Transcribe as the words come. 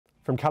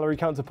From calorie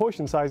count to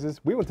portion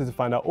sizes, we wanted to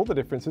find out all the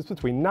differences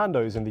between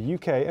Nando's in the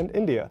UK and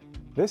India.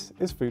 This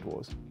is Food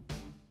Wars.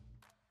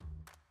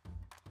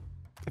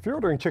 If you're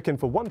ordering chicken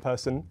for one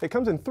person, it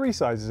comes in 3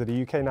 sizes at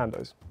a UK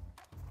Nando's.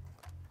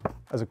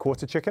 As a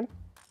quarter chicken,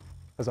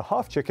 as a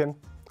half chicken,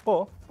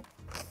 or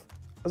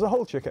as a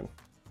whole chicken.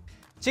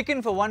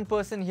 Chicken for one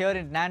person here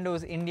in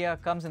Nando's India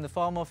comes in the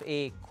form of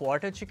a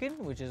quarter chicken,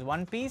 which is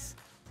 1 piece,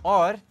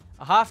 or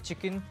a half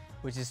chicken,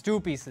 which is 2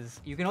 pieces.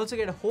 You can also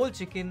get a whole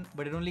chicken,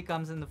 but it only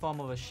comes in the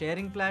form of a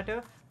sharing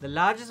platter, the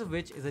largest of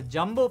which is a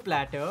jumbo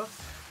platter,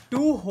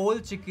 2 whole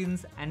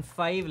chickens and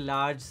 5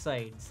 large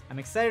sides. I'm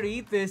excited to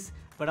eat this,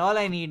 but all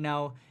I need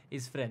now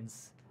is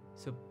friends.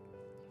 So,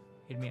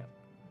 hit me up.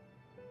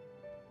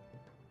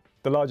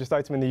 The largest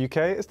item in the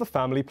UK is the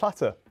family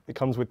platter. It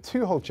comes with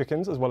 2 whole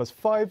chickens as well as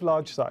 5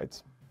 large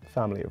sides.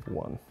 Family of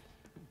 1.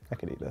 I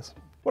could eat this.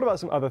 What about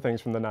some other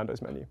things from the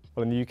Nando's menu?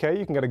 Well, in the UK,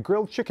 you can get a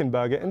grilled chicken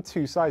burger in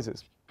 2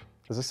 sizes,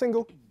 as a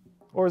single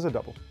or as a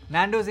double.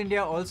 Nando's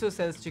India also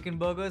sells chicken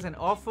burgers and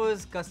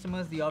offers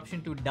customers the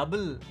option to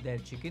double their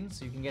chicken.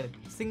 So you can get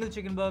a single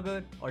chicken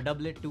burger or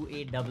double it to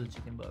a double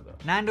chicken burger.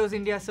 Nando's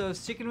India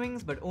serves chicken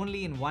wings, but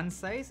only in 1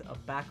 size, a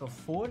pack of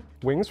 4.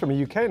 Wings from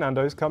a UK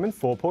Nando's come in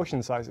 4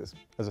 portion sizes,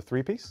 as a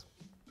 3-piece,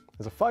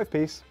 as a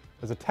 5-piece,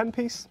 as a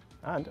 10-piece,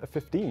 and a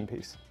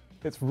 15-piece.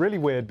 It's really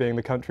weird being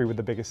the country with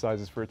the biggest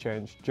sizes for a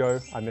change. Joe,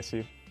 I miss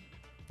you.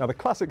 Now, the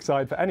classic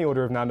side for any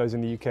order of Nando's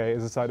in the UK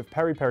is a side of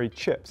peri-peri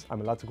chips.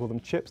 I'm allowed to call them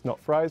chips, not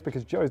fries,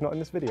 because Joe is not in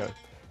this video.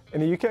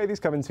 In the UK,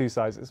 these come in 2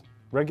 sizes,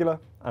 regular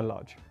and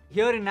large.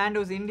 Here in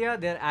Nando's India,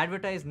 they're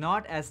advertised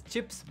not as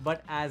chips,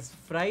 but as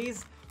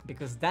fries,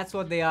 because that's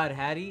what they are,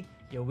 Harry.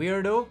 You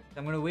weirdo.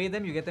 I'm going to weigh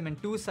them. You get them in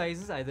 2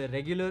 sizes, either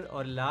regular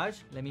or large.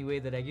 Let me weigh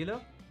the regular.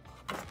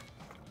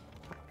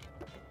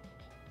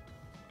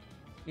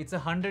 It's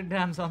 100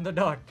 grams on the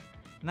dot.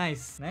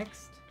 Nice.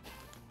 Next.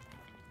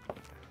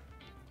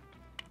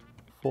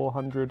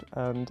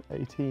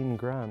 418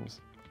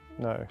 grams.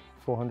 No,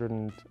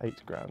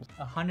 408 grams.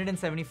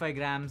 175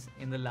 grams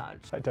in the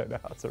large. I don't know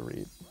how to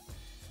read.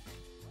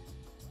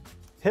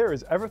 Here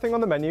is everything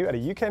on the menu at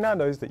a UK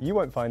Nando's that you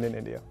won't find in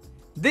India.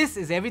 This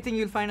is everything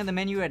you'll find on the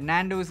menu at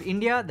Nando's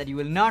India that you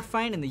will not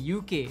find in the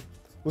UK.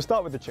 We'll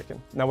start with the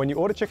chicken. Now, when you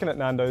order chicken at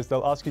Nando's,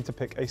 they'll ask you to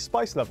pick a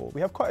spice level.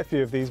 We have quite a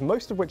few of these,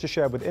 most of which are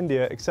shared with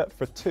India, except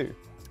for 2.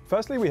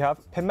 Firstly, we have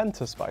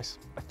pimenta spice.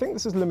 I think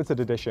this is limited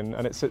edition,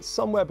 and it sits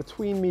somewhere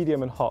between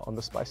medium and hot on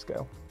the spice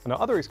scale. And our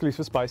other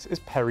exclusive spice is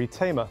peri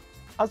tamer.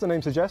 As the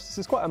name suggests, this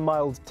is quite a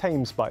mild,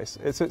 tame spice.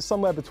 It sits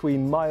somewhere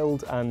between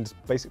mild and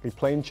basically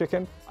plain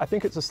chicken. I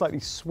think it's a slightly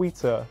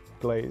sweeter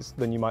glaze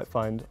than you might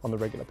find on the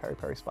regular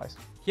peri-peri spice.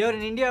 Here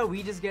in India,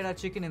 we just get our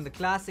chicken in the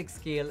classic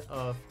scale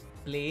of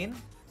plain,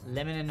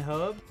 lemon and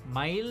herb,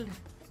 mild,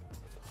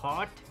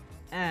 hot,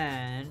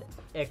 and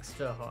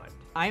extra hot.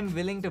 I'm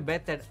willing to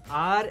bet that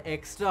our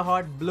extra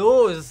hot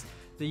blows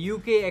the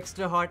UK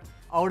extra hot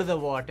out of the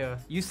water.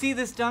 You see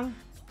this tongue?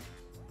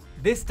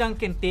 This tongue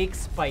can take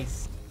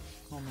spice.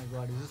 Oh my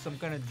god, is this some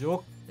kind of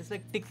joke? It's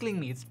like tickling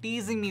me, it's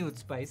teasing me with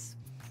spice.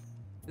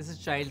 This is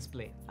child's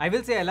play. I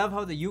will say I love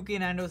how the UK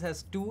Nando's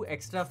has 2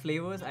 extra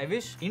flavors. I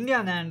wish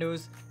India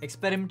Nando's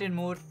experimented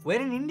more.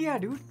 Where in India,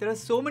 dude? There are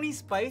so many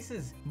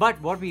spices. But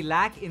what we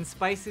lack in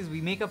spices,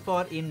 we make up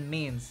for in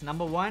mains.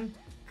 Number 1,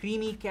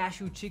 creamy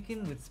cashew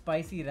chicken with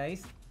spicy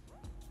rice.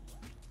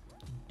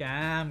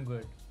 Damn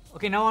good.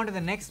 Okay, now on to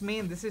the next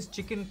main. This is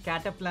chicken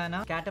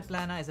cataplana.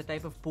 Cataplana is a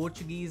type of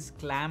Portuguese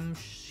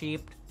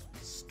clam-shaped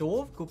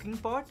stove cooking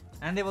pot,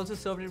 and they've also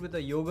served it with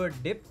a yogurt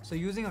dip. So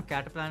using a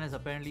cataplana is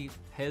apparently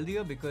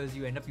healthier because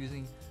you end up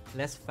using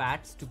less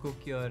fats to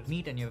cook your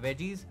meat and your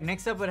veggies.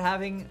 Next up, we're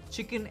having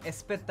chicken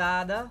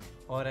espetada,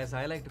 or as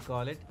I like to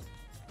call it,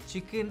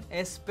 chicken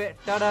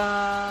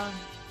espetada.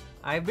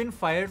 I've been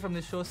fired from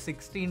the show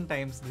 16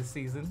 times this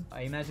season.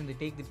 I imagine they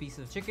take the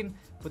pieces of chicken,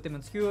 put them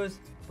on skewers,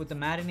 put the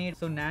marinade.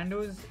 So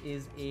Nando's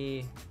is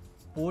a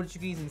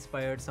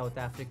Portuguese-inspired South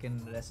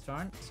African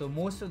restaurant. So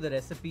most of the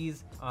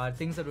recipes are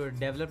things that were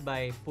developed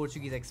by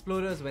Portuguese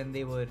explorers when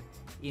they were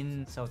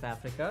in South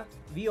Africa.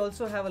 We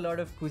also have a lot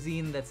of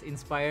cuisine that's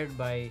inspired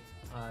by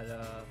our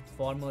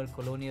former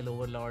colonial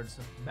overlords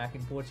back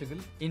in Portugal.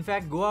 In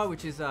fact, Goa,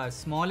 which is our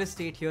smallest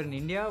state here in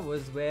India,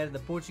 was where the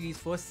Portuguese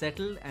first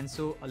settled, and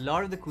so a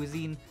lot of the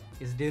cuisine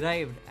is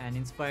derived and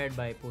inspired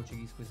by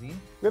Portuguese cuisine.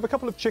 We have a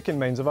couple of chicken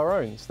mains of our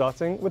own,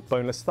 starting with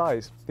boneless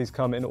thighs. These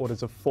come in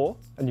orders of 4,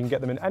 and you can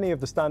get them in any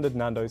of the standard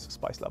Nando's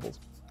spice levels.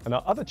 And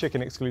our other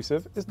chicken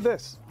exclusive is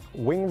this,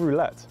 wing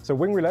roulette. So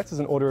wing roulette is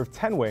an order of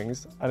 10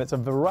 wings, and it's a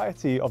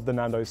variety of the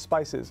Nando's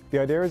spices. The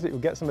idea is that you'll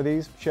get some of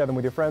these, share them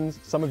with your friends.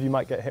 Some of you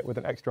might get hit with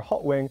an extra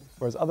hot wing,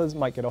 whereas others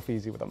might get off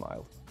easy with a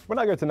mild. When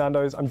I go to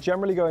Nando's, I'm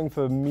generally going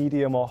for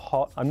medium or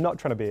hot. I'm not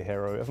trying to be a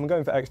hero. If I'm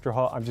going for extra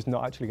hot, I'm just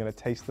not actually going to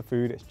taste the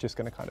food. It's just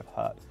going to kind of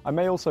hurt. I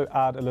may also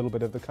add a little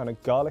bit of the kind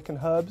of garlic and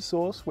herb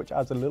sauce, which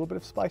adds a little bit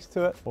of spice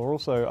to it. Or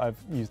also, I've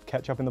used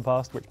ketchup in the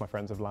past, which my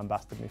friends have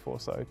lambasted me for,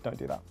 so don't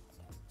do that.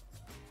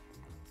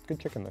 Good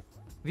chicken though.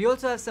 We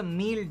also have some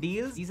meal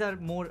deals. These are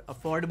more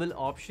affordable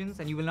options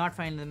and you will not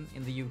find them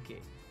in the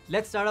UK.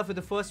 Let's start off with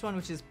the first one,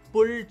 which is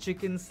pulled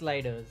chicken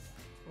sliders.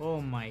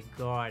 Oh my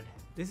god.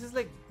 This is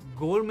like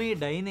gourmet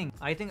dining.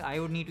 I think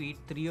I would need to eat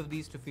 3 of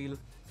these to feel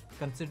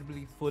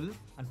considerably full.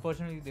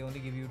 Unfortunately, they only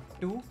give you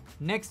 2.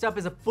 Next up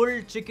is a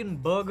pulled chicken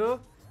burger.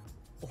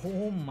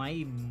 Oh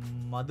my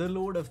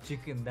motherload of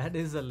chicken. That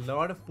is a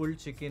lot of pulled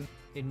chicken.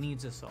 It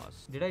needs a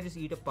sauce. Did I just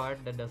eat a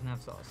part that doesn't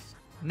have sauce?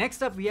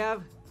 Next up we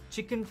have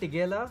chicken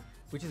tigela,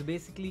 which is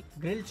basically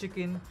grilled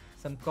chicken,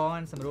 some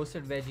corn, some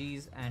roasted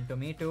veggies and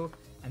tomato.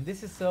 And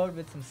this is served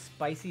with some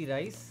spicy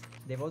rice.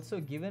 They've also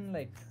given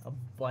like a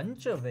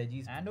bunch of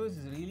veggies. Nandos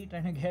is really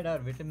trying to get our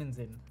vitamins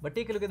in. But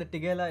take a look at the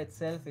tigela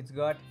itself. It's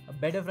got a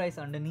bed of rice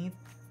underneath,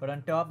 but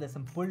on top there's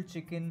some pulled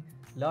chicken,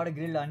 a lot of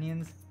grilled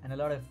onions and a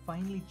lot of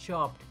finely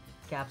chopped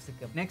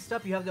capsicum. Next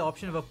up you have the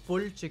option of a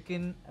pulled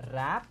chicken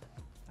wrap.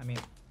 I mean,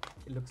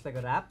 it looks like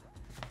a wrap.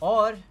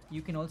 Or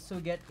you can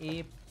also get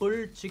a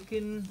pulled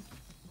chicken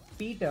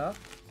pita.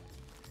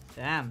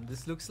 Damn,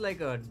 this looks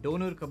like a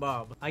doner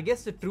kebab. I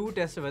guess the true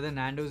test of whether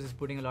Nando's is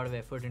putting a lot of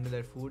effort into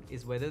their food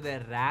is whether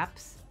their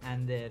wraps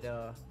and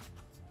their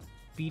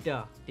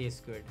pita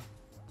taste good.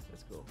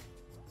 Let's go.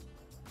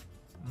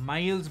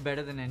 Miles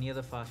better than any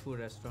other fast food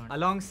restaurant.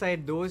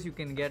 Alongside those, you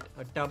can get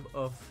a tub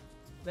of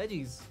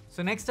veggies.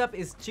 So next up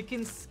is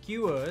chicken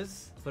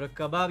skewers for a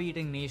kebab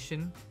eating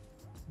nation.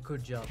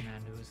 Good job,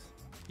 Nando's.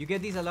 You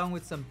get these along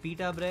with some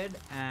pita bread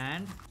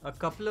and a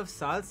couple of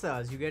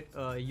salsas. You get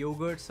a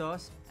yogurt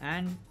sauce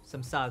and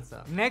some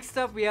salsa. Next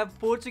up, we have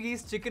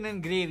Portuguese chicken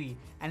and gravy.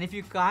 And if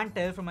you can't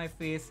tell from my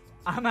face,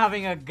 I'm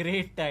having a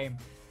great time.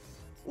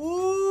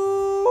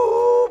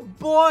 Ooh,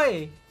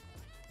 boy!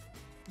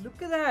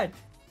 Look at that.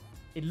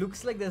 It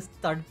looks like there's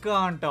tadka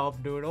on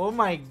top, dude. Oh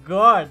my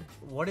god.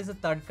 What is a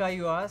tadka,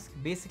 you ask?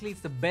 Basically,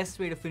 it's the best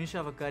way to finish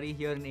off a curry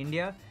here in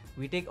India.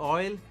 We take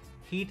oil,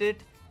 heat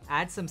it,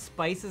 add some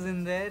spices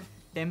in there,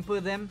 temper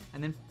them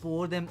and then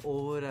pour them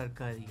over our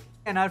curry.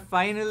 And our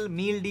final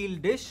meal deal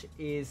dish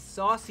is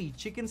saucy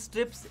chicken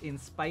strips in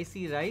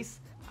spicy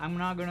rice. I'm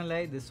not gonna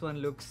lie, this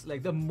one looks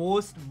like the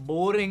most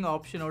boring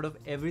option out of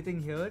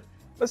everything here.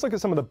 Let's look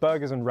at some of the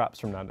burgers and wraps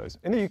from Nando's.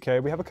 In the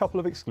UK, we have a couple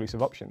of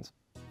exclusive options.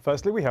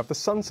 Firstly, we have the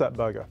Sunset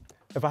Burger.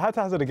 If I had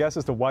to hazard a guess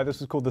as to why this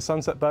was called the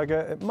Sunset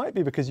Burger, it might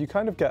be because you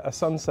kind of get a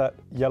sunset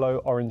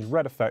yellow, orange,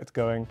 red effect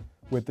going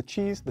with the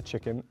cheese, the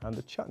chicken and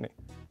the chutney,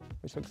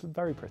 which looks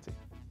very pretty.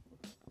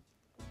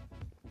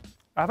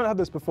 I haven't had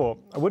this before.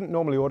 I wouldn't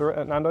normally order it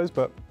at Nando's,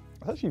 but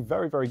it's actually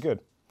very, very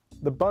good.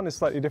 The bun is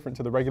slightly different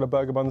to the regular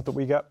burger buns that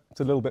we get. It's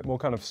a little bit more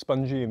kind of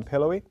spongy and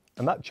pillowy,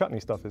 and that chutney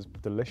stuff is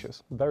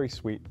delicious. Very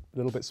sweet, a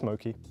little bit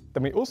smoky.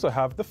 Then we also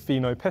have the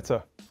Fino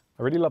Pitta.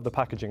 I really love the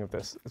packaging of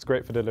this. It's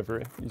great for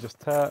delivery. You just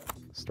tear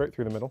straight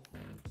through the middle,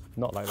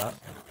 not like that,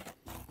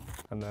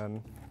 and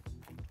then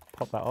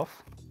pop that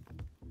off.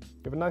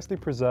 You have a nicely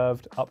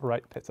preserved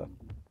upright pitta.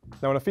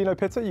 Now on a Fino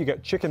Pitta, you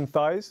get chicken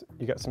thighs,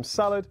 you get some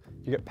salad,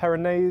 you get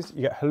peronaise,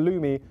 you get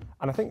halloumi,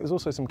 and I think there's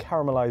also some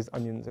caramelized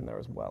onions in there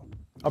as well.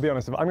 I'll be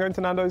honest, if I'm going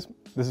to Nando's,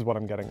 this is what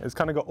I'm getting. It's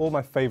kind of got all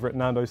my favorite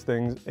Nando's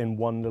things in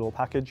one little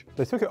package.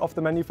 They took it off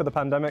the menu for the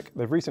pandemic.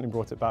 They've recently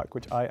brought it back,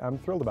 which I am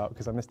thrilled about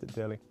because I missed it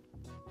dearly.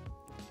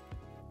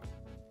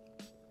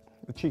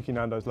 The cheeky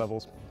Nando's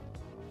levels,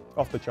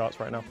 off the charts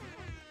right now.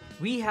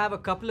 We have a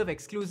couple of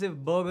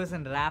exclusive burgers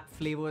and wrap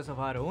flavors of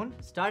our own,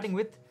 starting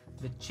with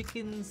the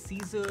chicken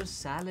Caesar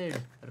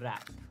salad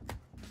wrap.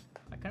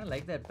 I kind of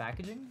like that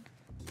packaging.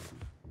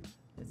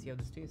 Let's see how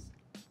this tastes.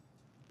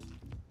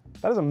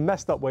 That is a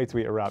messed up way to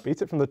eat a wrap.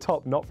 Eat it from the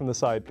top, not from the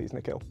side, please,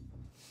 Nikhil.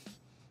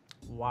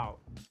 Wow.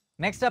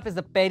 Next up is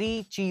the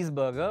peri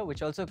cheeseburger,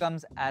 which also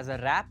comes as a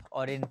wrap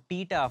or in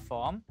pita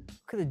form.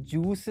 Look at the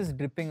juices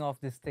dripping off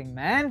this thing,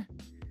 man.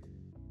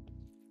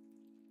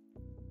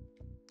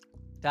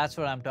 That's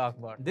what I'm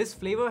talking about. This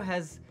flavor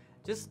has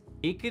just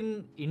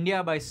taken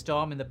India by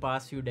storm in the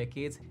past few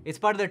decades. It's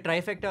part of the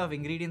trifecta of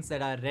ingredients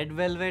that are red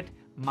velvet,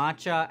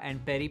 matcha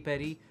and peri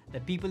peri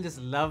that people just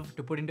love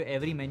to put into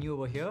every menu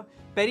over here.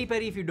 Peri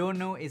peri, if you don't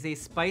know, is a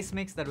spice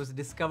mix that was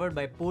discovered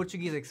by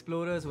Portuguese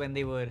explorers when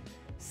they were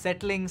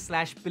settling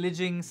 /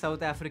 pillaging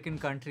South African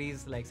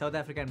countries like South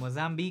Africa and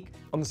Mozambique.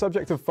 On the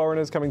subject of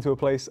foreigners coming to a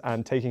place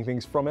and taking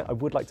things from it, I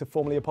would like to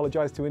formally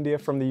apologise to India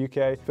from the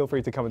UK. Feel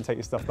free to come and take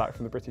your stuff back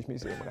from the British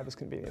Museum whenever's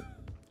convenient.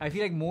 I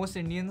feel like most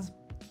Indians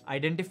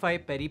identify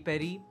peri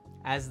peri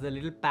as the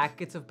little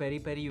packets of peri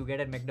peri you get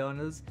at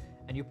McDonald's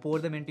and you pour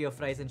them into your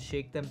fries and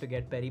shake them to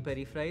get peri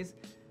peri fries.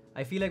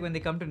 I feel like when they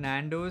come to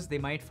Nando's, they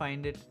might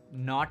find it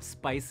not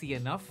spicy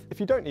enough. If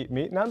you don't eat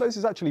meat, Nando's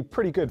is actually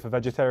pretty good for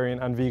vegetarian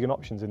and vegan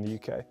options in the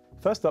UK.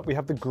 First up, we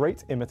have the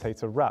Great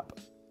Imitator wrap.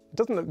 It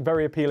doesn't look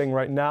very appealing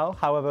right now,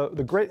 however,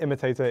 the Great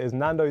Imitator is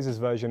Nando's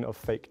version of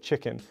fake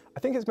chicken. I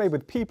think it's made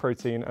with pea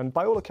protein, and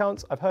by all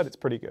accounts, I've heard it's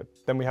pretty good.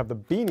 Then we have the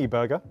Beanie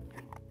Burger.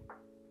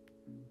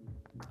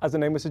 As the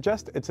name would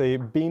suggest, it's a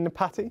bean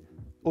patty.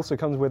 Also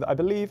comes with, I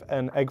believe,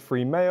 an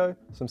egg-free mayo,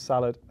 some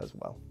salad as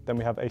well. Then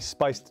we have a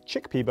spiced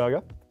chickpea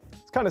burger.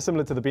 It's kind of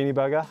similar to the Beanie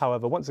Burger,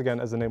 however, once again,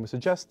 as the name would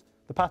suggest,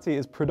 the patty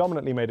is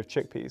predominantly made of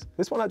chickpeas.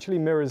 This one actually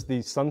mirrors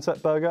the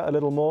Sunset Burger a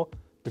little more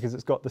because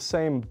it's got the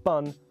same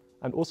bun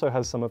and also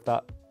has some of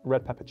that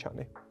red pepper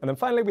chutney. And then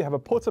finally, we have a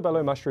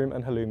portobello mushroom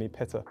and halloumi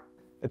pita.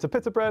 It's a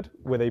pita bread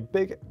with a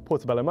big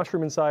portobello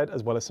mushroom inside,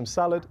 as well as some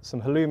salad,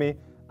 some halloumi,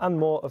 and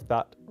more of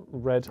that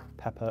red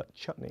pepper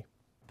chutney.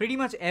 Pretty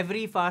much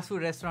every fast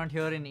food restaurant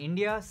here in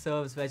India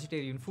serves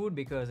vegetarian food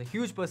because a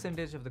huge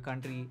percentage of the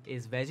country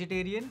is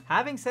vegetarian.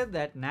 Having said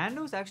that,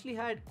 Nando's actually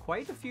had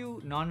quite a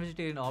few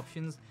non-vegetarian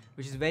options,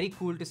 which is very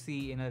cool to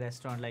see in a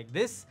restaurant like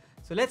this.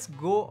 So let's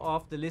go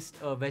off the list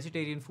of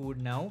vegetarian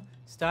food now,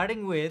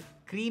 starting with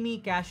creamy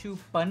cashew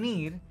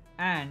paneer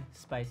and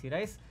spicy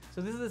rice.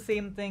 So this is the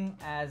same thing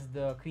as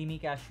the creamy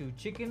cashew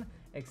chicken,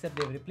 except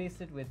they've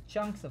replaced it with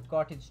chunks of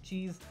cottage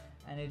cheese,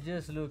 and it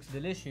just looks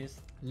delicious.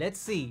 Let's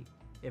see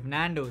if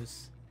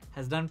Nando's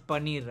has done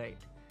paneer right.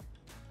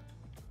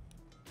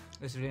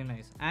 It's really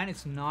nice. And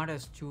it's not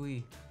as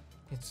chewy.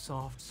 It's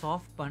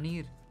soft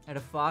paneer at a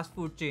fast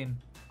food chain.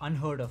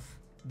 Unheard of.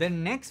 The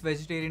next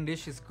vegetarian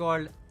dish is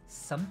called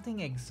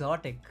something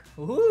exotic.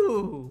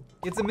 Ooh!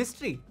 It's a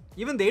mystery.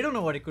 Even they don't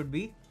know what it could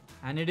be.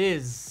 And it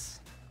is...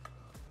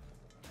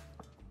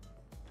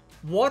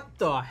 What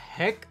the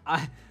heck?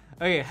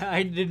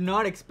 I did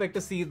not expect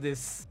to see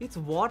this. It's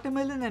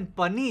watermelon and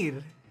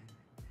paneer.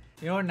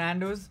 You know,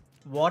 Nando's,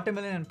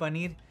 watermelon and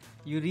paneer,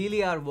 you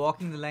really are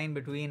walking the line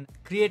between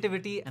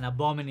creativity and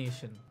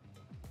abomination.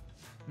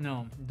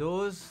 No,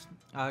 those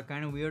are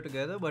kind of weird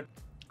together, but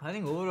I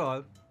think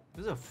overall,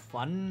 this is a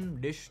fun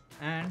dish,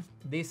 and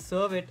they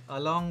serve it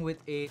along with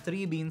a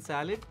 3-bean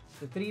salad.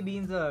 The 3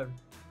 beans are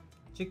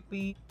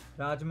chickpea,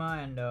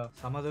 rajma, and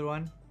some other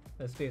one.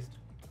 Let's taste.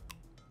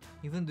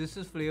 Even this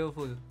is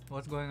flavorful.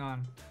 What's going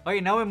on? Okay,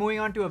 now we're moving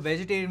on to a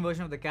vegetarian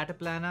version of the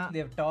cataplana. They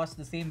have tossed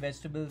the same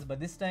vegetables, but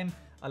this time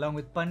along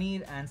with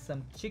paneer and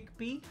some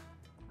chickpea.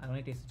 I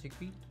only taste the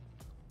chickpea.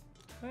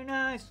 Very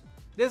nice.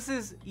 This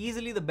is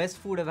easily the best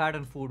food I've had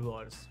on Food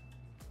Wars.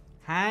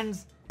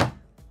 Hands.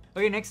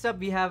 Okay, next up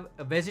we have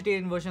a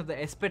vegetarian version of the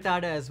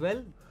espetada as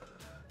well.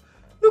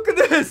 Look at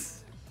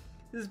this!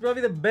 This is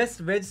probably the best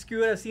veg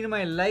skewer I've seen in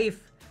my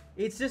life.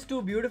 It's just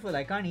too beautiful.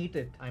 I can't eat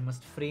it. I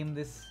must frame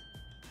this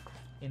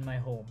in my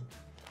home.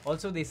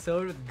 Also, they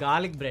serve with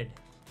garlic bread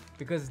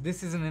because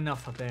this isn't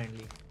enough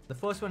apparently. The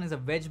first one is a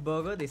veg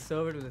burger. They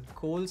serve it with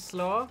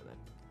coleslaw.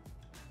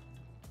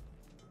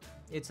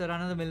 It's a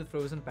run-of-the-mill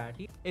frozen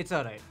patty. It's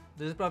alright.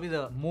 This is probably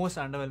the most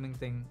underwhelming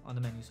thing on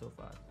the menu so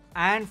far.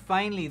 And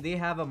finally, they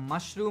have a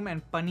mushroom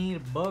and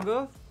paneer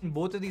burger. In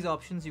both of these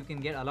options you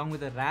can get along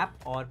with a wrap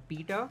or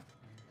pita.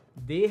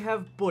 They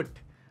have put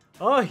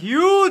a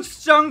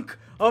huge chunk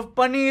of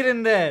paneer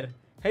in there.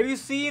 Have you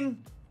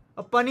seen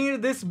a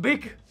paneer this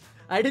big?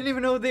 I didn't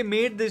even know they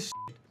made this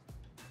shit.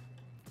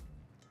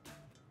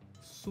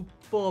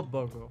 Superb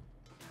burger.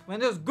 When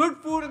there's good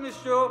food in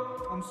this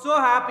show, I'm so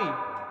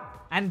happy.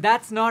 And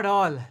that's not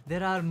all.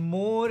 There are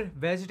more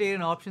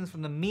vegetarian options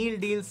from the meal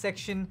deal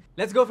section.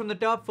 Let's go from the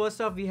top.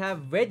 First off, we have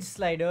veg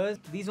sliders.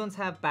 These ones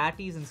have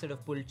patties instead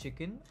of pulled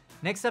chicken.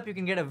 Next up, you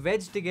can get a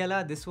veg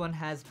tigela. This one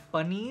has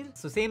paneer.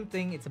 So same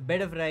thing, it's a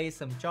bed of rice,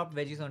 some chopped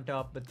veggies on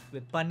top, but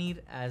with paneer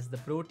as the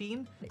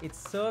protein. It's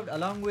served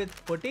along with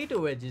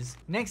potato wedges.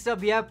 Next up,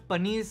 we have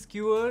paneer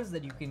skewers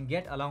that you can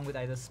get along with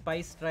either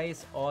spiced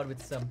rice or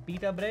with some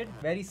pita bread.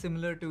 Very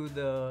similar to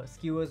the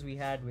skewers we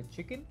had with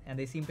chicken, and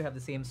they seem to have the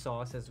same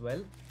sauce as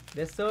well.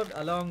 They're served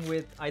along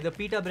with either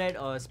pita bread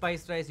or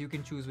spiced rice. You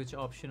can choose which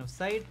option of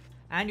side.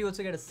 And you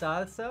also get a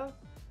salsa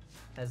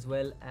as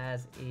well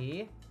as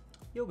a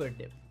yogurt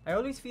dip. I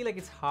always feel like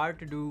it's hard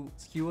to do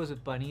skewers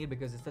with paneer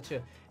because it's such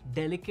a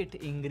delicate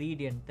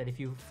ingredient that if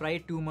you fry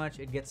it too much,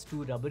 it gets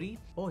too rubbery.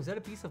 Oh, is that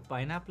a piece of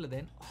pineapple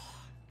then? Oh,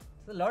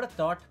 there's a lot of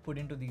thought put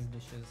into these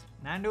dishes.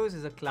 Nando's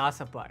is a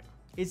class apart.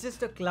 It's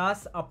just a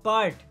class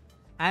apart.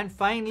 And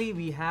finally,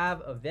 we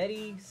have a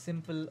very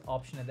simple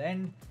option at the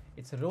end.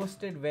 It's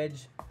roasted veg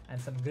and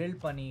some grilled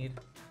paneer.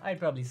 I'd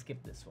probably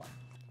skip this one.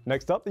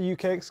 Next up, the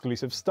UK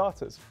exclusive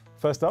starters.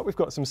 First up, we've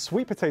got some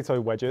sweet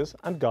potato wedges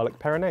and garlic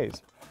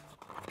peronaise.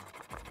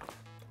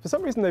 For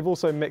some reason, they've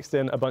also mixed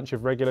in a bunch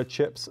of regular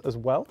chips as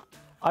well.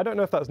 I don't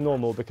know if that's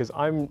normal because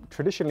I'm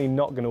traditionally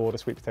not going to order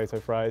sweet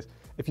potato fries.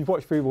 If you've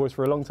watched Food Wars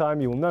for a long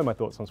time, you will know my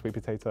thoughts on sweet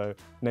potato,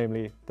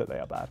 namely that they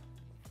are bad.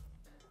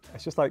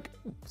 It's just like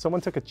someone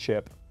took a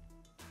chip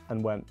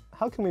and went,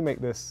 how can we make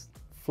this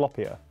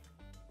floppier?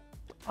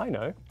 I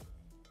know.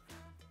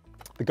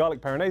 The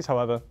garlic peronaise,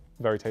 however,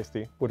 very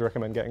tasty. Would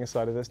recommend getting a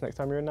side of this next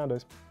time you're in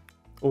Nando's.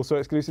 Also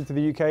exclusive to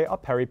the UK are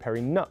peri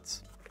peri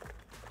nuts.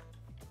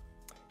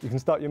 You can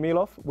start your meal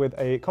off with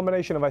a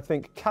combination of, I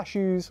think,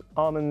 cashews,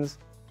 almonds,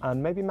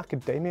 and maybe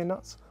macadamia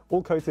nuts,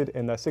 all coated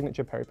in their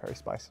signature peri peri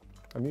spice.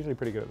 I'm usually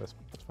pretty good at this.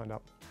 Let's find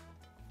out.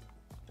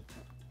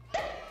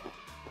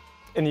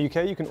 In the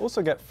UK, you can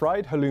also get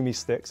fried halloumi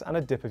sticks and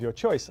a dip of your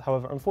choice.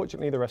 However,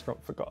 unfortunately, the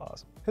restaurant forgot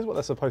ours. Here's what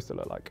they're supposed to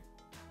look like.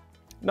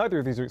 Neither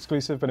of these are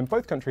exclusive, but in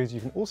both countries, you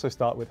can also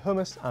start with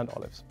hummus and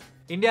olives.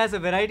 India has a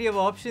variety of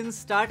options,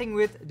 starting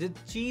with the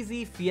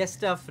cheesy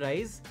fiesta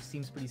fries.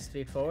 Seems pretty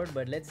straightforward,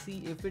 but let's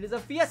see if it is a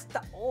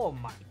fiesta. Oh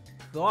my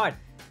god.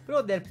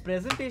 Bro, their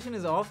presentation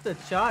is off the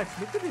charts.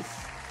 Look at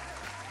this.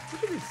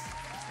 Look at this.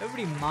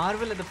 Everybody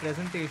marvel at the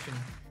presentation.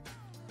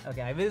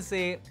 Okay, I will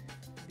say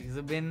these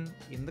have been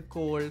in the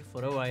cold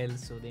for a while,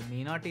 so they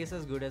may not taste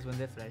as good as when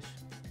they're fresh.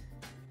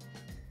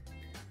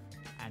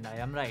 And I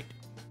am right.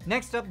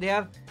 Next up, they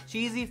have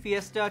cheesy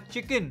fiesta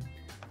chicken.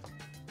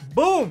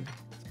 Boom!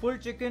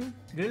 Pulled chicken,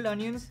 grilled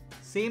onions,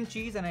 same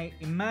cheese, and I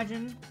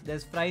imagine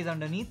there's fries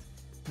underneath.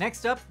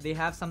 Next up, they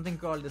have something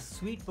called the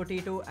sweet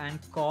potato and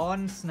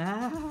corn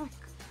snack.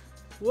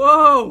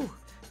 Whoa!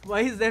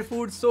 Why is their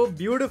food so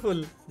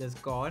beautiful? There's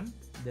corn,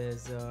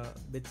 there's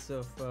bits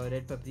of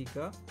red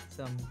paprika,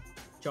 some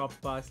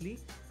chopped parsley,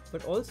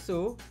 but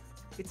also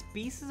it's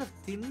pieces of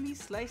thinly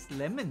sliced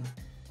lemon.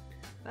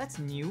 That's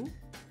new.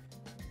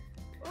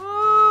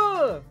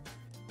 Oh!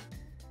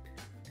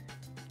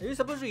 Are you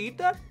supposed to eat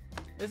that?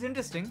 That's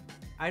interesting.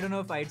 I don't know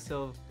if I'd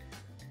serve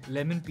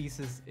lemon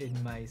pieces in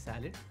my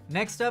salad.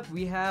 Next up,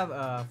 we have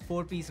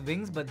 4-piece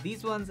wings, but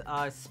these ones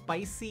are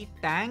spicy,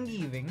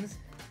 tangy wings.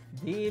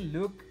 They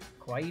look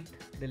quite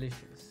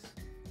delicious.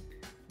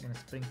 I'm gonna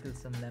sprinkle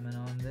some lemon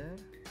on there.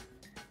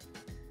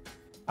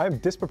 I'm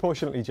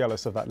disproportionately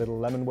jealous of that little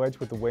lemon wedge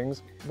with the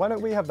wings. Why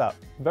don't we have that?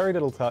 Very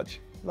little touch,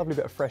 lovely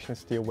bit of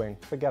freshness to your wing.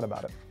 Forget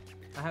about it.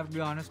 I have to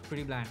be honest,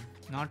 pretty bland.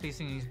 Not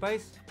tasting any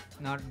spice,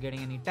 not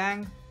getting any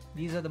tang.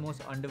 These are the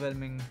most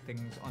underwhelming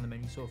things on the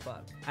menu so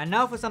far. And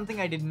now for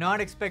something I did not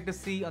expect to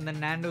see on the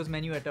Nando's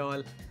menu at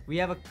all. We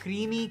have a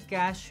creamy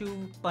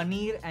cashew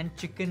paneer and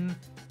chicken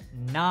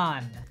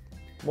naan.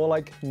 More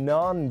like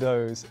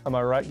Nandos, am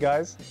I right,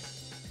 guys?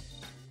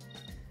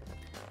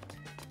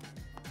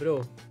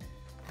 Bro,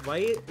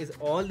 why is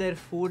all their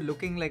food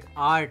looking like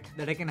art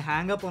that I can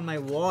hang up on my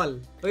wall?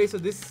 Okay, so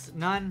this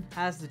naan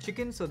has the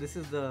chicken, so this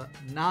is the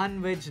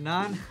non-veg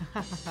naan.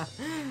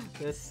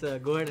 Let's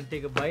go ahead and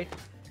take a bite.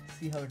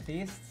 See how it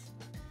tastes.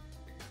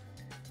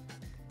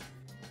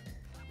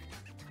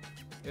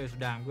 It's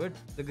damn good.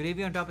 The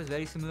gravy on top is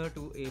very similar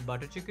to a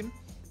butter chicken.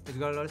 It's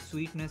got a lot of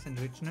sweetness and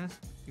richness.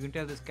 You can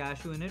tell there's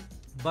cashew in it,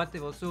 but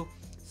they've also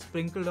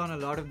sprinkled on a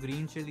lot of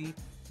green chili,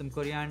 some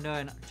coriander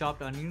and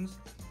chopped onions.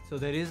 So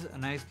there is a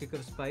nice kick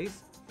of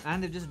spice,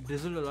 and they've just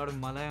drizzled a lot of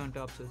malai on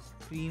top, so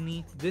it's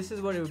creamy. This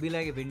is what it would be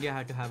like if India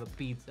had to have a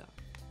pizza.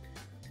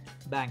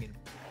 Bangin'.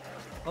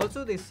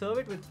 Also, they serve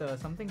it with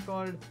something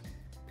called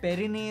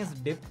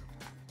Perinese dip.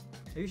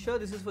 Are you sure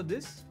this is for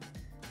this?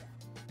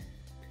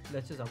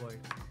 Let's just avoid.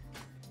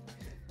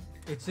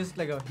 It's just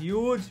like a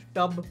huge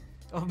tub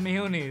of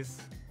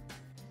mayonnaise,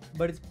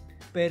 but it's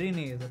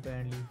Perinese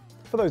apparently.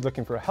 For those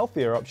looking for a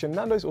healthier option,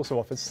 Nando's also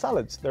offers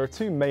salads. There are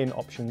 2 main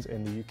options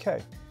in the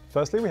UK.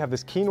 Firstly, we have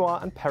this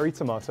quinoa and peri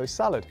tomato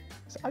salad.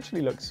 This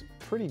actually looks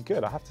pretty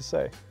good, I have to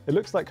say. It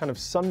looks like kind of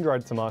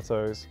sun-dried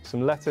tomatoes,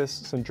 some lettuce,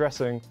 some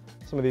dressing,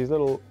 some of these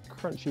little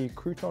crunchy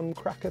crouton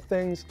cracker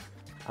things,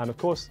 and of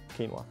course,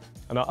 quinoa.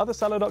 And our other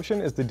salad option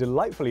is the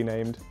delightfully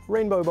named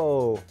Rainbow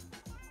Bowl.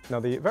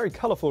 Now, the very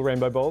colourful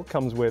Rainbow Bowl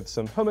comes with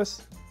some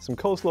hummus, some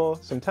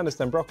coleslaw, some tender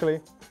stem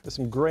broccoli, there's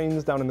some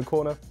grains down in the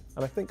corner,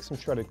 and I think some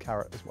shredded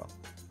carrot as well.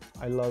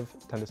 I love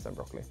tender stem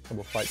broccoli, and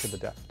we'll fight to the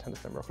death for tender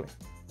stem broccoli.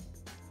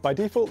 By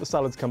default, the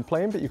salads come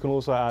plain, but you can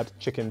also add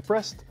chicken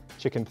breast,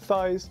 chicken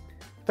thighs,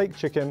 fake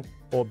chicken,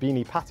 or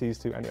beanie patties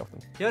to any of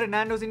them. Here at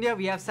Nando's India,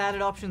 we have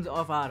salad options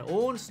of our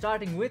own,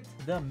 starting with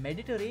the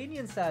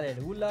Mediterranean salad.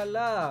 Ooh la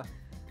la!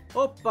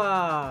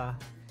 Oppa!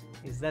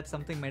 Is that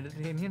something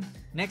Mediterranean?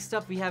 Next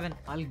up, we have an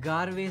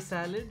Algarve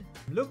salad.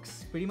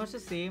 Looks pretty much the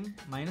same,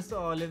 minus the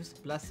olives,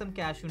 plus some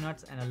cashew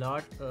nuts and a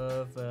lot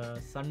of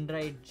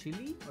sun-dried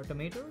chili or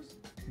tomatoes.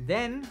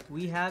 Then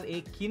we have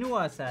a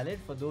quinoa salad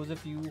for those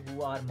of you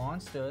who are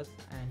monsters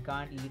and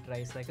can't eat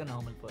rice like a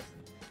normal person.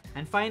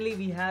 And finally,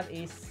 we have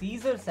a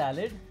Caesar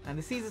salad, and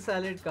the Caesar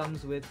salad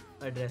comes with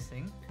a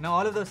dressing. Now,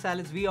 all of those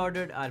salads we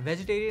ordered are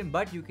vegetarian,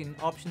 but you can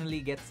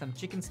optionally get some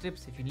chicken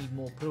strips if you need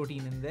more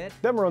protein in there.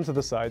 Then we're on to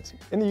the sides.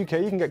 In the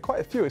UK, you can get quite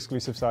a few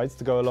exclusive sides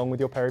to go along with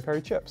your peri peri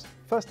chips.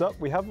 First up,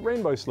 we have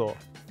rainbow slaw,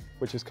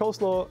 which is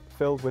coleslaw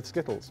filled with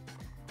Skittles.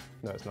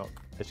 No, it's not.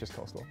 It's just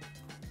coleslaw,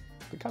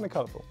 but kind of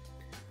colourful.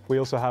 We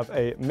also have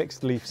a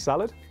mixed leaf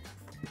salad,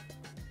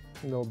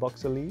 a little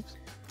box of leaves.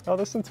 Oh,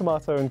 there's some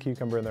tomato and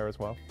cucumber in there as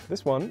well.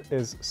 This one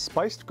is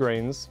spiced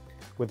grains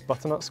with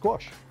butternut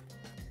squash,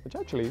 which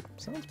actually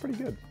sounds pretty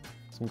good.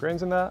 Some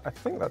grains in there. I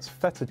think that's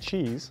feta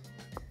cheese,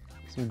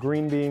 some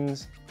green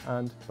beans,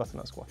 and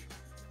butternut squash.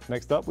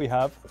 Next up, we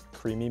have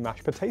creamy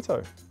mashed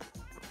potato.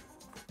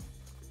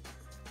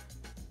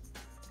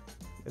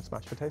 It's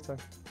mashed potato.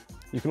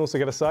 You can also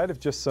get a side of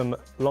just some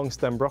long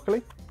stem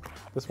broccoli.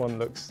 This one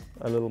looks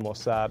a little more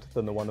sad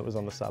than the one that was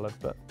on the salad,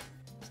 but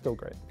still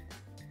great.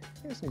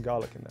 There's some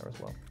garlic in there as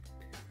well.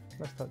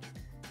 Nice touch.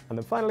 And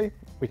then finally,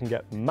 we can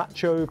get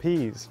macho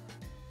peas.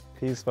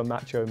 Peas for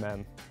macho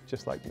men,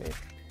 just like me.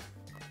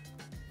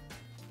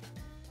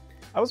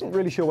 I wasn't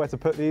really sure where to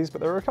put these,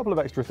 but there are a couple of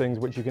extra things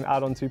which you can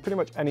add on to pretty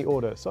much any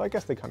order, so I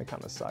guess they kind of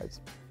count as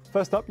sides.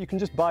 First up, you can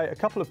just buy a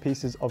couple of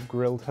pieces of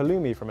grilled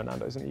halloumi from a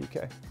Nando's in the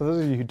UK. For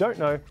those of you who don't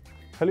know,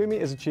 halloumi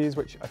is a cheese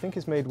which I think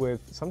is made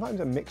with sometimes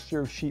a mixture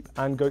of sheep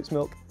and goat's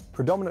milk,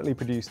 predominantly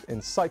produced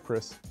in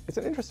Cyprus. It's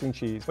an interesting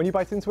cheese. When you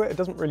bite into it, it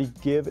doesn't really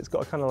give. It's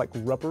got a kind of like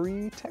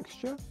rubbery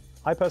texture.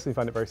 I personally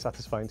find it very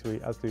satisfying to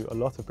eat, as do a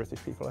lot of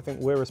British people. I think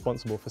we're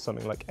responsible for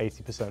something like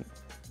 80%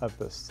 of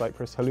the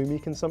Cyprus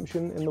halloumi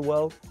consumption in the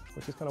world,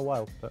 which is kind of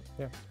wild, but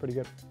yeah, it's pretty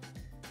good.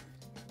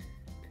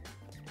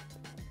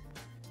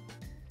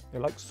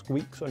 It like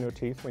squeaks on your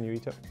teeth when you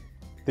eat it.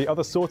 The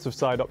other sorts of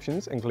side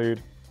options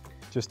include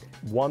just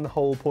one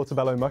whole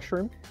portobello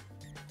mushroom.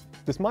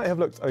 This might have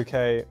looked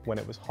okay when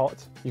it was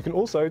hot. You can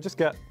also just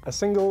get a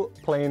single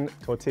plain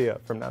tortilla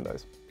from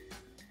Nando's.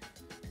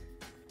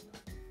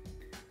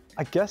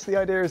 I guess the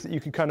idea is that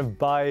you could kind of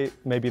buy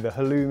maybe the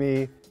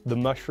halloumi, the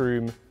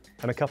mushroom,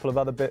 and a couple of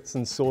other bits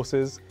and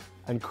sauces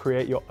and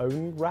create your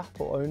own wrap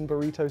or own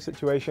burrito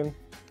situation.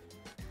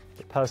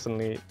 But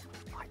personally,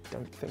 I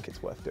don't think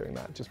it's worth doing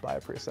that. Just buy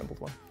a pre-assembled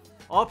one.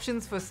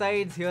 Options for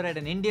sides here at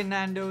an Indian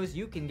Nando's.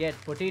 You can get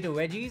potato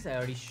veggies. I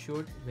already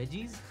showed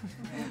veggies.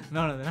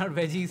 No, they're not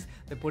veggies.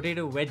 They're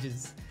potato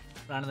wedges.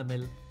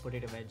 Run-of-the-mill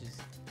potato wedges.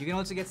 You can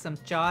also get some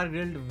char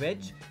grilled veg.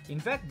 In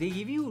fact, they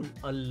give you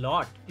a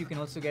lot. You can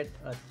also get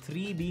a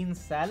 3-bean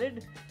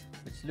salad,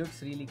 which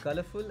looks really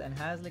colorful and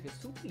has like a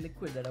soupy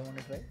liquid that I want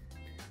to try.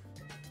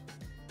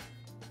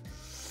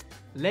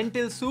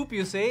 Lentil soup,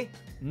 you say?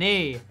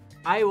 Nay,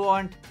 I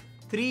want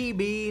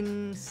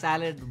 3-bean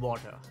salad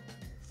water.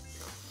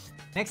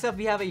 Next up,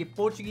 we have a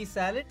Portuguese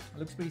salad.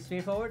 Looks pretty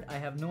straightforward. I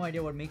have no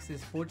idea what makes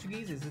this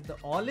Portuguese. Is it the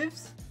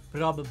olives?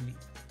 Probably.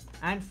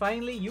 And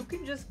finally, you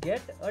can just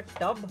get a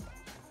tub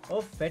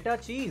of feta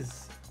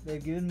cheese.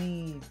 They've given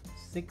me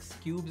 6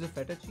 cubes of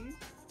feta cheese.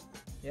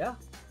 Yeah.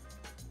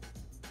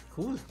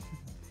 Cool.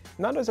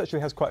 Nando's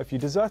actually has quite a few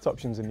dessert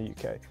options in the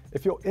UK.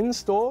 If you're in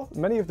store,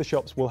 many of the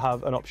shops will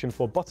have an option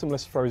for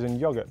bottomless frozen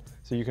yogurt.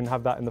 So you can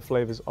have that in the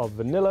flavors of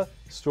vanilla,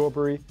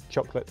 strawberry,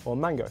 chocolate, or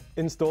mango.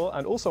 In store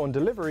and also on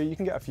delivery, you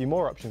can get a few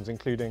more options,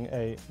 including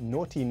a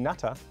naughty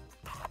nata.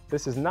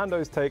 This is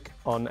Nando's take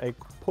on a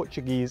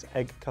Portuguese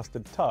egg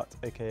custard tart,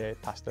 aka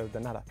pastel de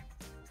nata.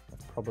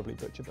 I've probably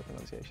butchered the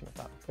pronunciation of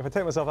that. If I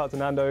take myself out to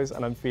Nando's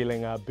and I'm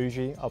feeling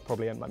bougie, I'll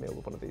probably end my meal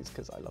with one of these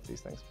because I love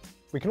these things.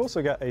 We can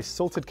also get a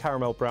salted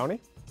caramel brownie.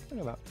 Look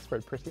at that, it's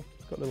very pretty.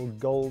 It's got little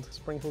gold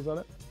sprinkles on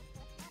it.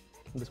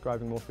 I'm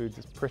describing more foods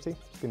as pretty.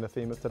 It's been the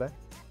theme of today,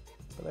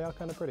 but they are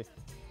kind of pretty.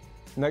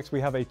 Next,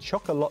 we have a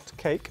chocolate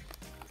cake,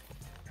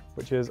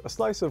 which is a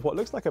slice of what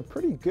looks like a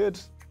pretty good,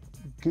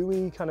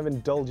 gooey, kind of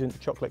indulgent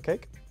chocolate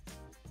cake.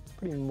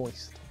 Pretty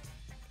moist.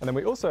 And then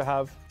we also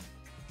have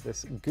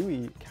this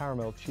gooey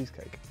caramel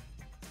cheesecake.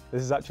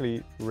 This is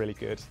actually really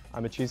good.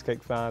 I'm a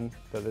cheesecake fan,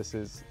 but this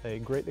is a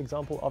great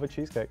example of a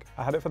cheesecake.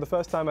 I had it for the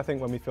first time, I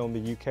think, when we filmed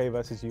the UK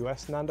versus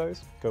US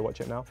Nando's. Go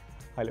watch it now.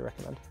 Highly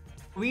recommend.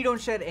 We don't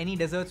share any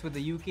desserts with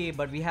the UK,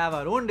 but we have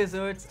our own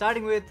desserts,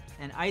 starting with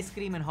an ice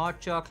cream and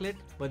hot chocolate,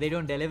 but they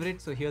don't deliver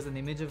it, so here's an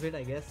image of it,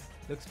 I guess.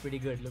 Looks pretty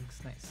good,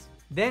 looks nice.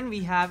 Then we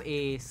have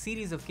a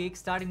series of cakes,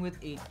 starting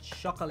with a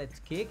chocolate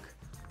cake.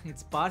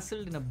 It's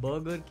parceled in a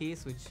burger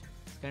case, which is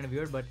kind of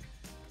weird, but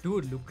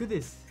dude, look at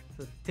this.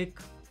 It's a thick,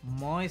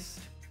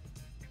 moist,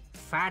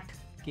 fat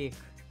cake.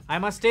 I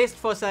must taste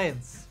for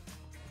science.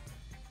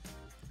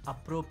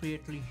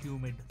 Appropriately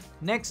humid.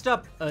 Next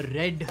up, a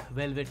red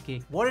velvet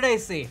cake. What did I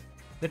say?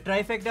 The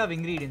trifecta of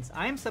ingredients.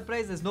 I am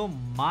surprised there's no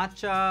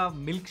matcha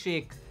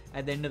milkshake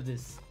at the end of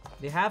this.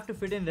 They have to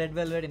fit in red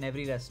velvet in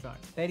every restaurant.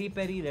 Peri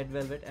peri, red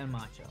velvet and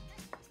matcha.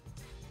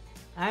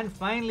 And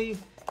finally,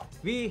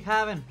 we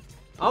have an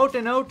out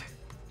and out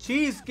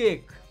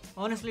cheesecake.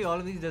 Honestly, all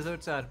of these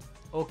desserts are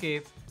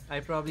okay. I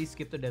probably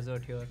skip the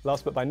dessert here.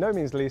 Last but by no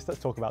means least, let's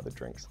talk about the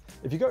drinks.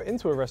 If you go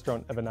into a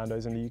restaurant of a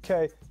Nando's in the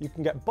UK, you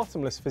can get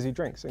bottomless fizzy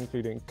drinks,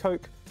 including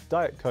Coke,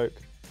 Diet Coke,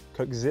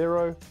 Coke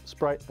Zero,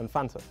 Sprite, and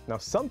Fanta. Now,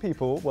 some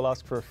people will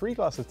ask for a free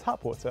glass of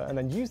tap water and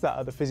then use that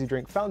at the fizzy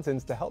drink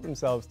fountains to help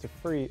themselves to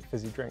free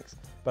fizzy drinks.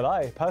 But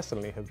I,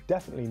 personally, have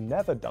definitely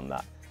never done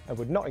that and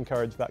would not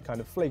encourage that kind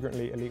of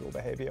flagrantly illegal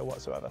behavior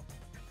whatsoever.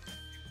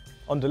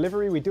 On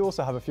delivery, we do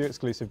also have a few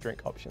exclusive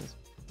drink options.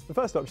 The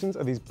first options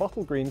are these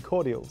bottle green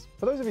cordials.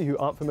 For those of you who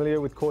aren't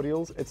familiar with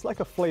cordials, it's like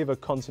a flavor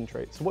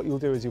concentrate. So what you'll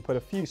do is you'll put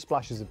a few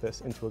splashes of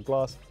this into a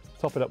glass,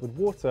 top it up with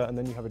water, and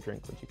then you have a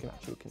drink which you can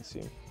actually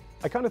consume.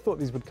 I kind of thought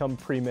these would come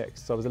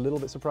pre-mixed, so I was a little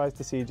bit surprised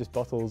to see just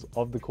bottles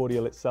of the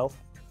cordial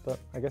itself, but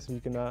I guess if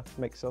you can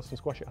make yourself some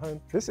squash at home.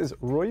 This is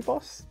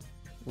Rooibos?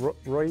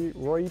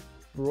 Rooibos?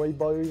 I don't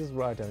know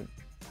how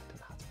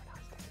to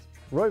pronounce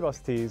these.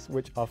 Rooibos teas,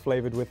 which are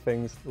flavored with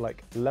things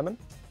like lemon,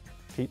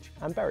 peach,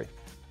 and berry.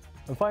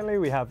 And finally,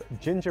 we have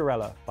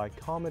Gingerella by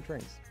Karma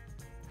Drinks.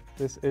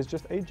 This is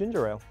just a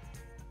ginger ale.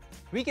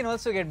 We can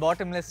also get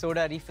bottomless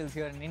soda refills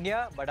here in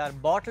India, but our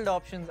bottled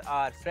options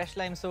are fresh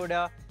lime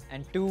soda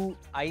and 2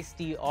 iced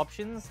tea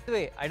options. By the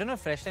way, I don't know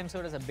if fresh lime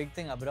soda is a big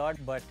thing abroad,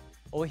 but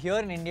over here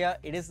in India,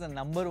 it is the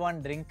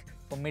 #1 drink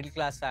for middle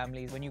class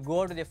families. When you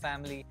go out with your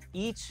family,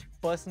 each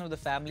person of the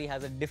family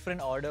has a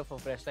different order for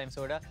fresh lime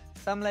soda.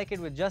 Some like it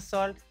with just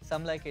salt,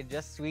 some like it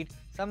just sweet,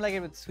 some like it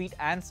with sweet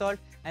and salt,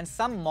 and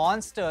some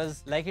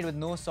monsters like it with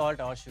no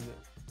salt or sugar.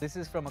 This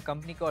is from a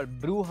company called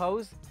Brew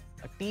House,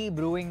 a tea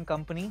brewing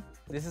company.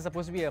 This is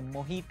supposed to be a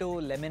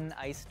mojito lemon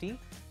iced tea.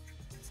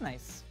 It's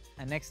nice.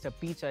 And next, a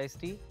peach iced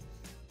tea.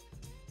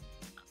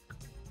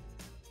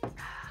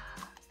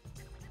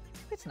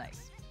 That's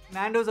nice.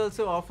 Nando's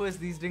also offers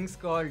these drinks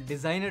called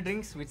designer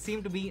drinks, which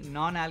seem to be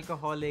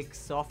non-alcoholic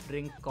soft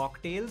drink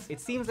cocktails. It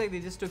seems like they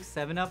just took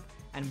 7-Up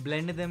and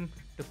blended them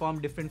to form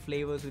different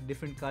flavors with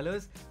different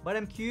colors, but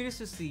I'm curious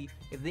to see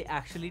if they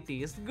actually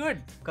taste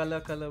good. Color,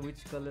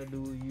 which color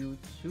do you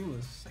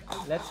choose?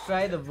 Let's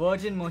try the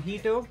virgin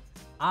mojito.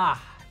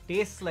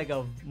 Tastes like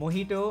a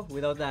mojito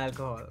without the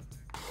alcohol.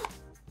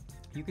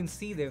 You can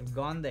see they've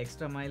gone the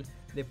extra mile.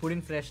 They put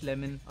in fresh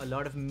lemon, a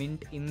lot of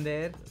mint in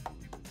there.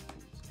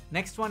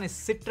 Next one is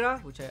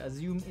Citra, which I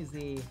assume is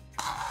a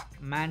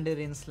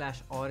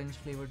mandarin/orange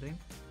flavor drink.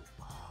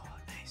 Oh,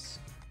 nice.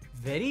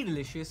 Very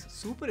delicious,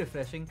 super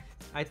refreshing.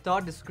 I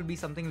thought this could be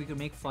something we could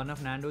make fun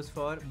of Nando's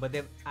for, but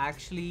they've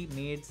actually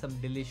made some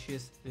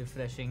delicious,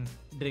 refreshing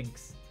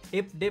drinks.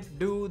 Hip dip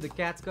do, the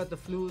cat's got the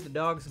flu, the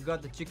dog's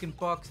got the chicken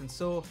pox, and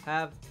so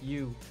have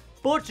you.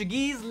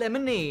 Portuguese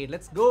lemonade,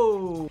 let's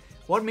go.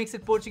 What makes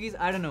it Portuguese?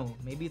 I don't know.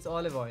 Maybe it's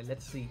olive oil,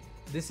 let's see.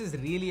 This is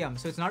really yum.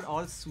 So it's not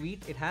all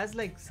sweet. It has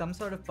like some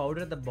sort of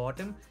powder at the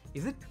bottom.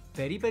 Is it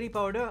peri peri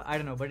powder? I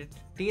don't know, but it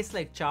tastes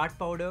like chaat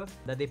powder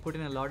that they put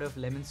in a lot of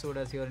lemon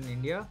sodas here in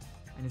India.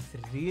 And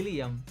it's really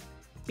yum.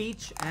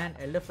 Peach and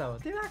elderflower.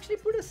 They've actually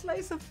put a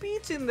slice of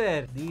peach in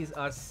there. These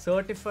are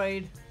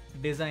certified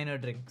designer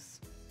drinks.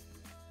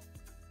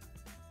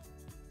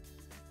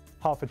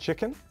 Half a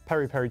chicken,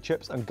 peri-peri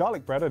chips and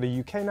garlic bread at a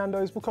UK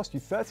Nando's will cost you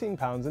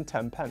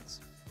 £13.10.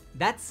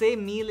 That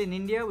same meal in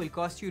India will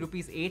cost you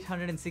Rs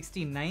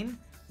 869,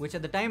 which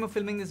at the time of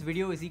filming this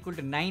video is equal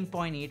to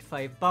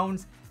 9.85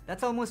 pounds.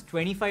 That's almost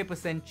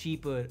 25%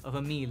 cheaper of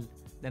a meal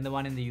than the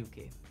one in the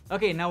UK.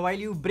 Okay, now while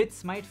you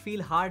Brits might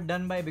feel hard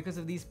done by because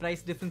of these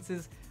price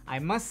differences, I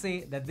must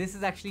say that this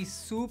is actually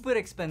super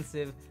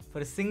expensive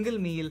for a single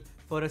meal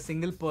for a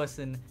single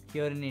person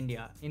here in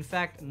India. In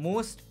fact,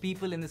 most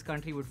people in this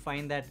country would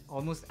find that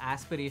almost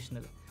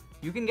aspirational.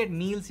 You can get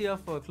meals here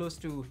for close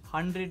to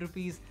 100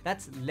 rupees.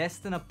 That's less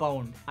than a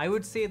pound. I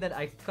would say that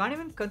I can't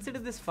even consider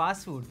this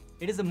fast food.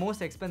 It is the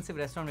most expensive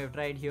restaurant we've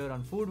tried here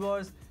on Food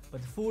Wars,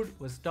 but the food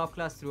was top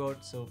class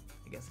throughout, so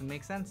I guess it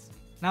makes sense.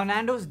 Now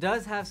Nando's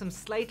does have some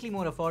slightly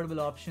more affordable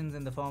options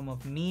in the form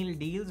of meal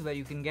deals where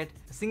you can get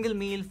a single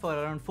meal for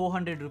around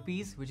 400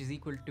 rupees, which is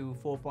equal to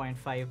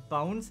 4.5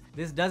 pounds.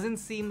 This doesn't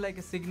seem like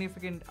a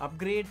significant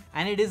upgrade,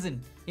 and it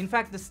isn't. In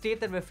fact, the state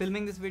that we're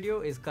filming this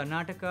video is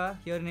Karnataka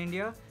here in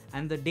India,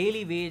 and the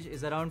daily wage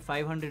is around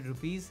 500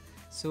 rupees.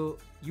 So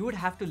you would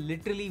have to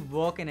literally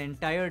work an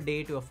entire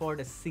day to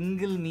afford a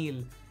single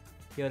meal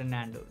here in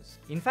Nando's.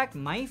 In fact,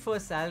 my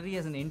first salary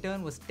as an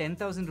intern was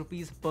 10,000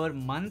 rupees per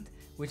month,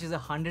 which is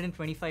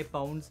 125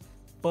 pounds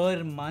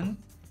per month.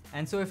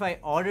 And so if I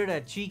ordered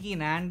a cheeky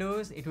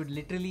Nando's, it would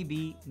literally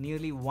be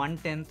nearly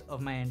 1/10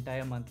 of my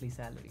entire monthly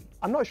salary.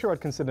 I'm not sure I'd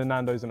consider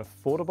Nando's an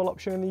affordable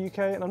option in the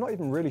UK, and I'm not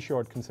even really sure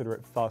I'd consider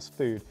it fast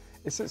food.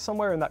 It sits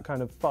somewhere in that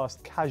kind of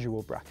fast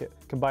casual bracket,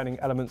 combining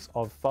elements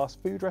of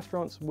fast food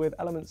restaurants with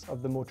elements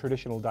of the more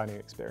traditional dining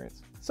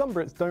experience. Some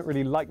Brits don't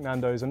really like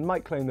Nando's and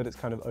might claim that it's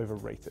kind of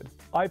overrated.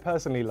 I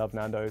personally love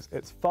Nando's.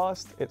 It's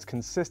fast, it's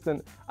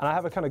consistent, and I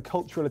have a kind of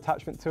cultural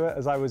attachment to it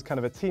as I was kind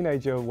of a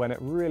teenager when it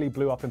really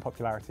blew up in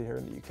popularity here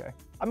in the UK.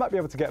 I might be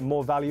able to get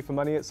more value for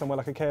money at somewhere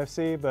like a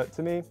KFC, but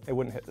to me, it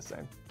wouldn't hit the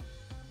same.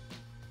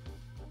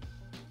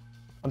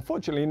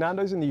 Unfortunately,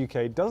 Nando's in the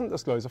UK doesn't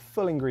disclose a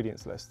full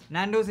ingredients list.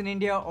 Nando's in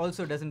India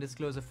also doesn't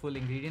disclose a full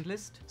ingredient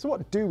list. So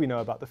what do we know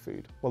about the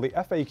food? Well, the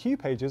FAQ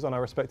pages on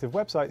our respective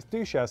websites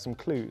do share some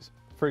clues.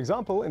 For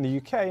example, in the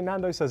UK,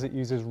 Nando says it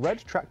uses Red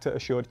Tractor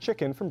assured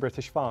chicken from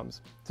British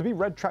farms. To be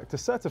Red Tractor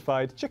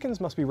certified,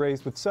 chickens must be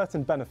raised with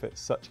certain benefits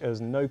such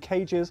as no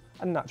cages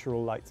and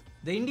natural light.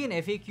 The Indian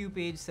FAQ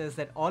page says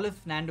that all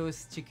of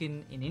Nando's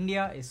chicken in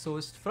India is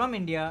sourced from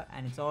India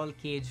and it's all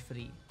cage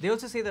free. They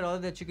also say that all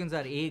of their chickens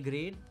are A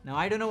grade. Now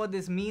I don't know what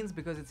this means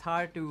because it's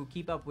hard to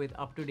keep up with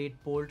up-to-date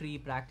poultry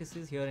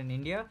practices here in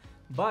India.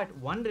 But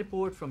one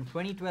report from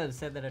 2012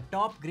 said that a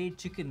top grade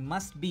chicken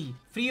must be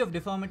free of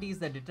deformities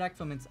that detract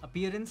from its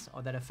appearance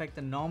or that affect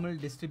the normal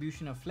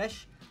distribution of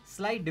flesh.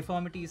 Slight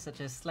deformities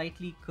such as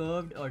slightly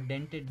curved or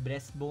dented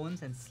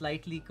breastbones and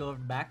slightly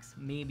curved backs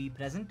may be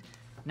present.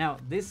 Now,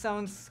 this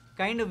sounds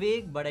kind of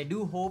vague, but I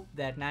do hope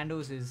that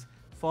Nando's is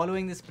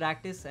following this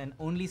practice and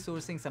only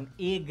sourcing some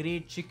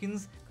A-grade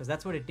chickens, because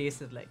that's what it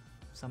tasted like,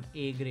 some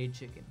A-grade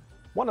chicken.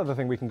 One other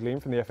thing we can glean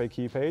from the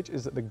FAQ page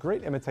is that the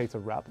Great Imitator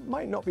wrap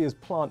might not be as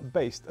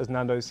plant-based as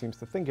Nando's seems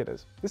to think it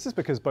is. This is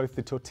because both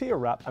the tortilla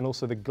wrap and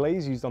also the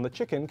glaze used on the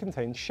chicken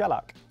contain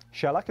shellac.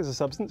 Shellac is a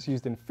substance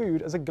used in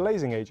food as a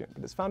glazing agent,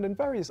 but it's found in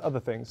various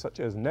other things such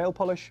as nail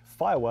polish,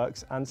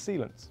 fireworks, and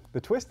sealants. The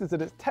twist is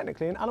that it's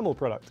technically an animal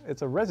product.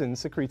 It's a resin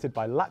secreted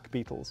by lac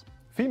beetles.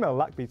 Female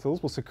lac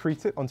beetles will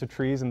secrete it onto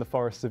trees in the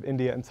forests of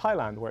India and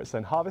Thailand, where it's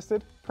then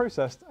harvested,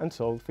 processed, and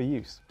sold for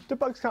use. Do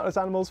bugs count as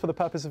animals for the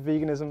purpose of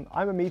veganism?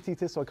 I'm a meat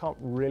eater, so I can't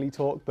really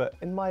talk, but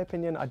in my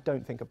opinion, I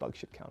don't think a bug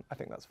should count. I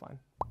think that's fine.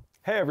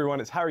 Hey everyone,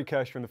 it's Harry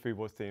Kirsch from the Food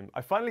Wars team.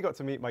 I finally got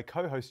to meet my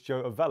co-host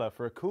Joe Avella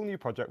for a cool new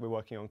project we're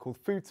working on called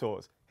Food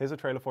Tours. Here's a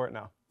trailer for it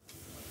now.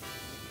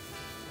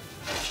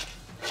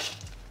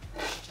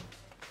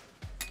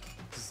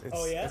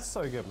 It's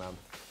so good, man.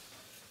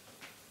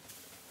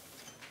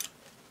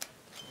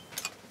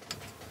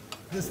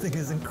 This thing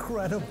is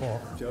incredible.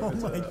 Joe, Oh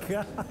my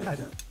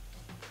God.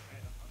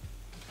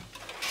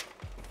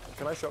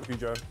 Can I shock you,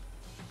 Joe?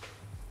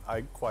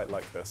 I quite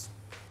like this.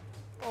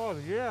 Oh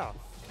yeah.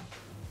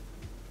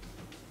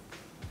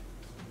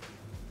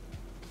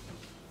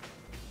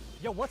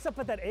 Yo, what's up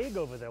with that egg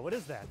over there? What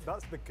is that?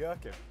 That's the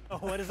gherkin. Oh,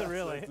 what is it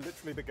really? That's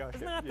literally the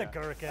gherkin. It's not the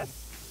gherkin.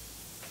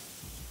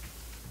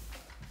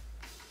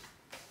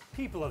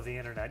 People of the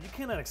internet, you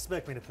cannot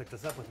expect me to pick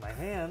this up with my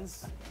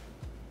hands.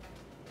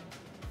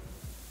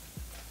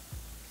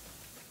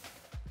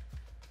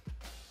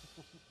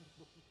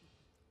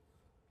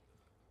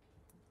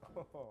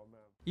 Oh, man.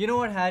 You know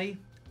what, Harry?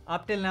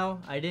 Up till now,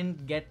 I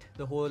didn't get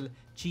the whole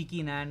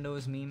cheeky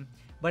Nandos meme,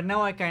 but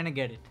now I kind of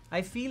get it.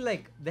 I feel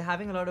like they're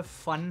having a lot of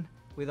fun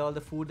with all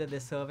the food that they're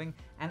serving,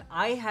 and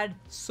I had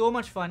so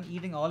much fun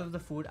eating all of the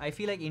food. I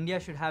feel like India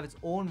should have its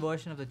own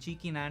version of the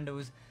cheeky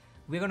Nandos.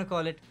 We're gonna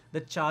call it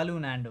the Chalu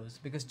Nandos,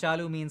 because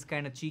Chalu means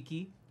kind of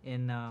cheeky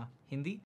in Hindi.